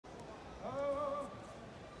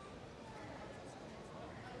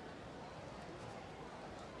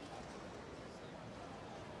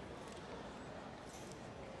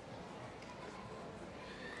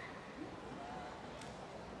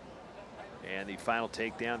And the final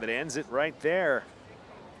takedown that ends it right there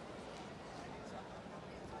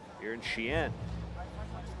here in Xi'an.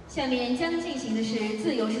 下面将进行的是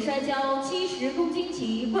自由式摔跤70公斤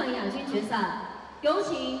级冠亚军决赛，有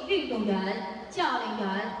请运动员、教练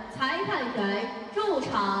员、裁判员入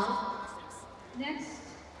场。Next,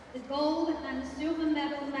 the gold and silver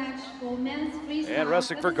medal match for men's freestyle. And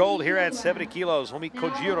wrestling for gold here at 70 kilos, homie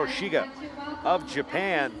Kojiro Shiga of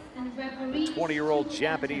Japan, the 20-year-old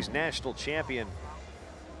Japanese national champion.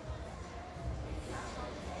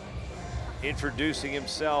 Introducing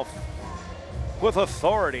himself with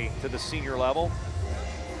authority to the senior level.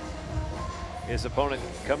 His opponent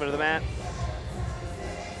coming to the mat,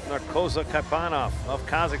 KAIPANOV of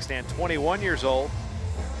Kazakhstan, 21 years old.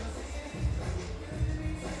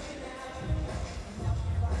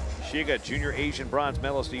 Shiga, junior Asian bronze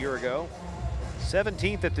medalist a year ago.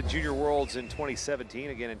 17th at the Junior Worlds in 2017,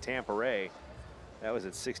 again in Tampa Ray. That was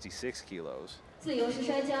at 66 kilos.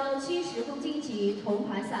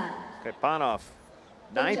 KAIPANOV,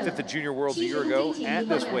 9th at the Junior Worlds a year ago at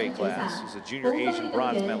this weight class. He's a junior Asian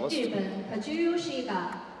bronze medalist.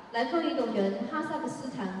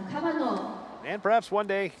 And perhaps one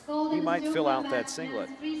day he might fill out that singlet.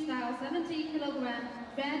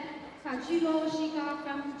 Kojiro Shiga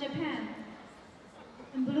from Japan.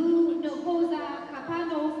 And blue,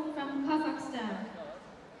 KAIPANOV from Kazakhstan.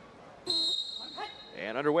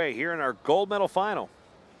 And underway here in our gold medal final.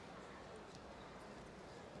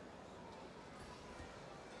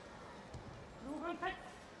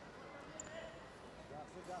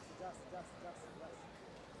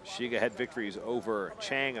 Shiga had victories over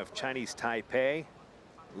Chang of Chinese Taipei,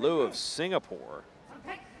 Liu of Singapore,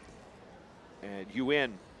 and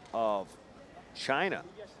Yuan of China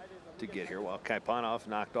to get here, while KAIPANOV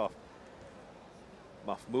knocked off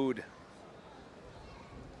Mahmoud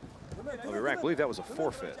of Iraq. I believe that was a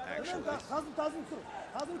forfeit, actually.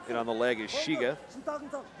 And on the leg is Shiga.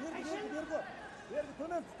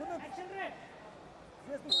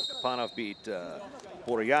 KAIPANOV beat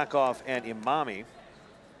Boryakov and Imami.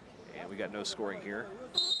 And we got no scoring here.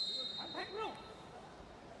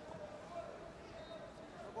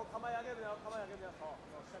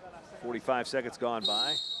 45 seconds gone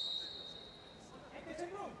by.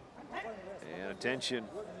 And attention.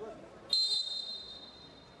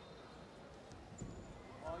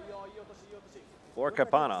 For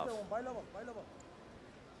KAIPANOV.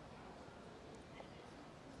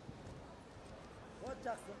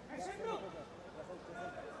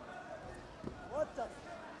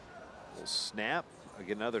 Little snap.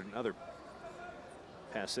 Again, another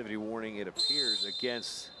passivity warning, it appears,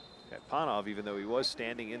 against KAIPANOV, even though he was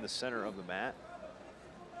standing in the center of the mat.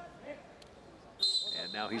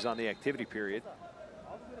 And now he's on the activity period.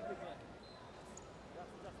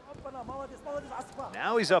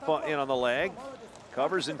 Now he's up in on the leg.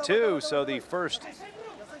 Covers in two, so the first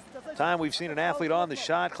time we've seen an athlete on the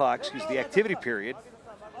shot clock, the activity period,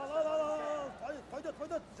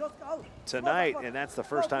 tonight, and that's the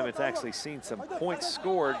first time it's actually seen some points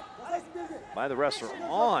scored by the wrestler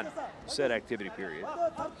on said activity period.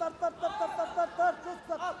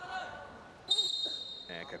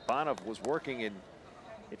 And KAIPANOV was working in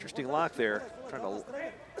interesting lock there, trying to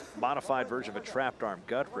modified version of a trapped arm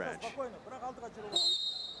gut wrench.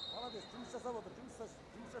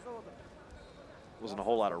 Wasn't a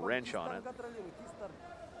whole lot of wrench on it.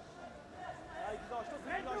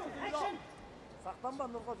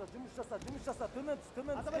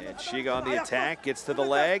 And Shiga on the attack, gets to the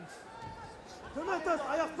leg.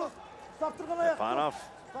 KAIPANOV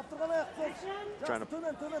trying to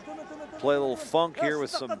play a little funk here with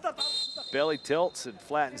some belly tilts and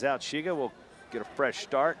flattens out Shiga. We'll get a fresh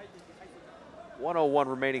start. 1:01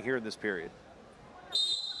 remaining here in this period.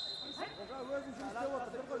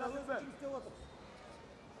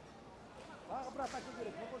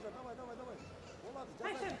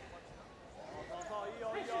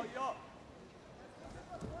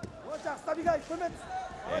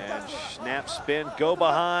 And snap spin, go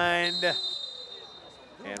behind.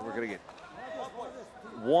 And we're gonna get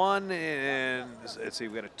one, and let's see,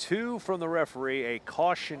 we got a 2 from the referee, a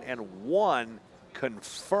caution, and 1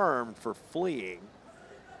 confirmed for fleeing.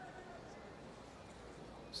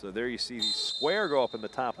 So there you see the square go up in the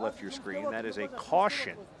top left of your screen. That is a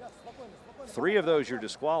caution. 3 of those you're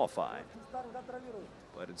disqualified.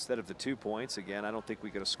 But instead of the 2 points, again, I don't think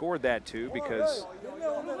we could have scored that 2 because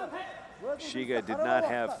Shiga did not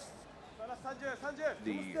have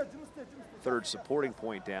the third supporting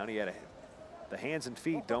point down. He had the hands and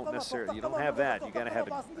feet don't necessarily, you don't have that. You got to have,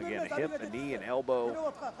 again, a hip, a knee, an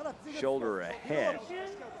elbow, shoulder, a head.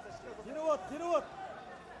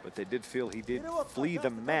 But they did feel he did flee the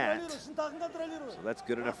mat. So that's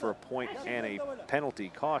good enough for a point and a penalty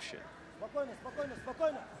caution. And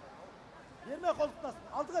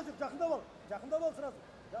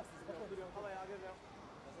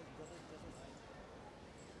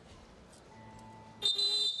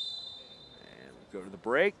we go to the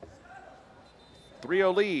break.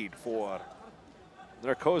 3-0 lead for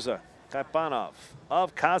Narkoza KAIPANOV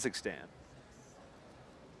of Kazakhstan.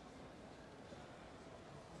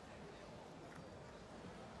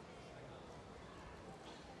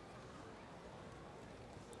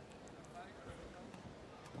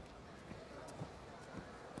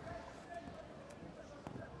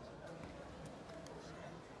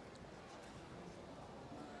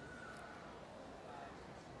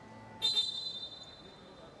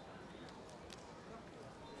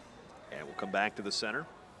 And we'll come back to the center.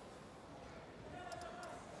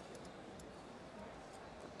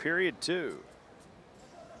 Period 2.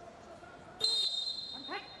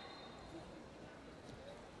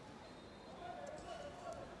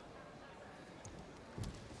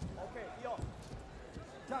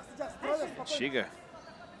 SHIGA,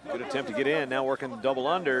 good attempt to get in, now working double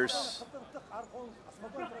unders.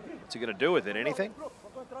 What's he gonna do with it, anything?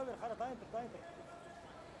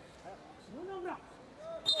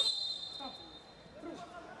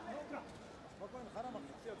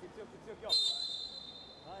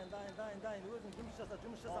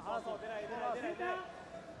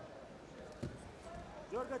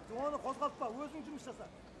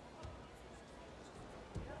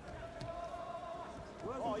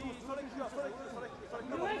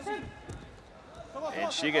 And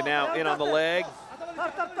SHIGA now in on the leg.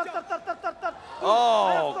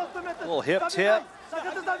 Oh, little hip tip.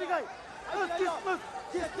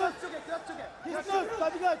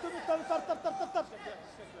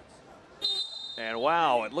 And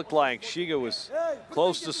wow, it looked like SHIGA was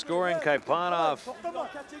close to scoring. KAIPANOV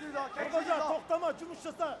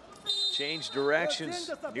changed directions,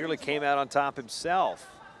 nearly came out on top himself.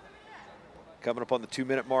 Coming up on the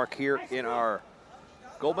 2-minute mark here in our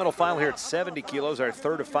gold medal final here at 70 kilos, our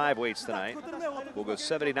third of 5 weights tonight. We'll go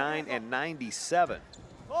 79 and 97.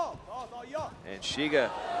 And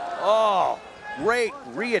SHIGA, oh, great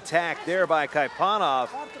re-attack there by KAIPANOV.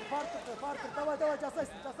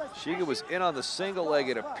 SHIGA was in on the single leg,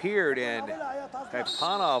 it appeared, and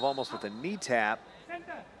KAIPANOV almost with a knee tap.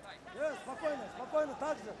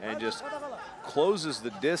 And just closes the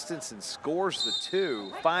distance and scores the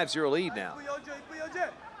 2. 5-0 lead now.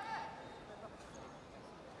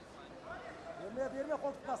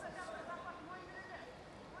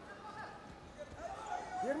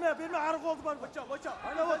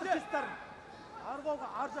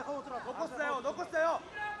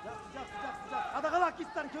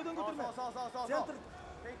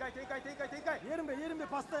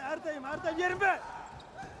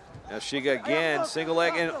 Now SHIGA again, single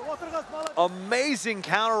leg, and amazing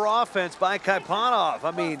counter offense by KAIPANOV.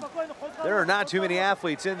 I mean, there are not too many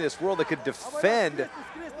athletes in this world that could defend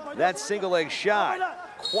that single leg shot.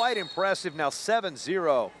 Quite impressive. Now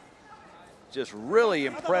 7-0. Just really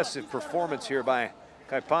impressive performance here by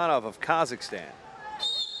KAIPANOV of Kazakhstan.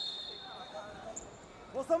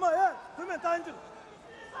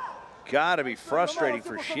 Gotta be frustrating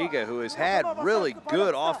for SHIGA, who has had really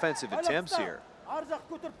good offensive attempts here.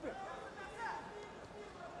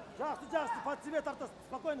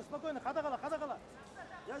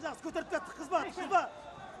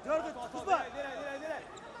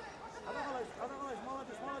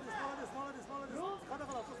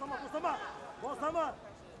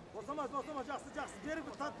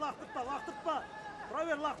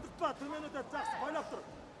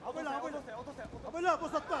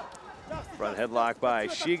 Front headlock by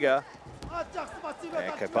SHIGA.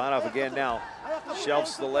 And KAIPANOV again now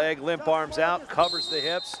shelves the leg, limp arms out, covers the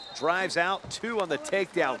hips, drives out, 2 on the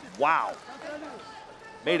takedown. Wow.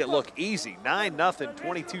 Made it look easy. 9-0,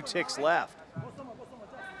 22 ticks left.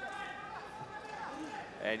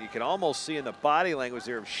 And you can almost see in the body language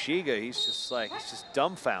there of SHIGA, he's just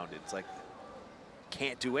dumbfounded. It's like,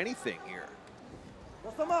 can't do anything here.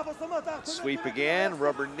 Sweep again,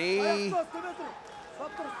 rubber knee.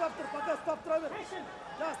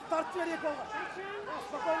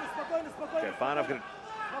 KAIPANOV gonna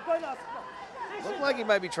look like he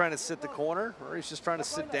might be trying to sit the corner, or he's just trying to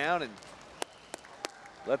sit down and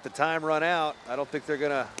let the time run out. I don't think they're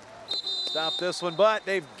gonna stop this one, but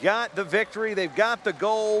they've got the victory, they've got the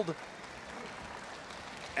gold.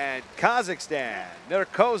 And Kazakhstan,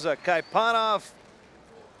 Narkoza KAIPANOV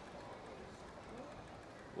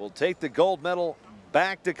will take the gold medal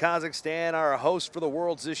back to Kazakhstan, our host for the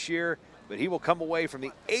Worlds this year, but he will come away from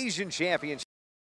the Asian Championship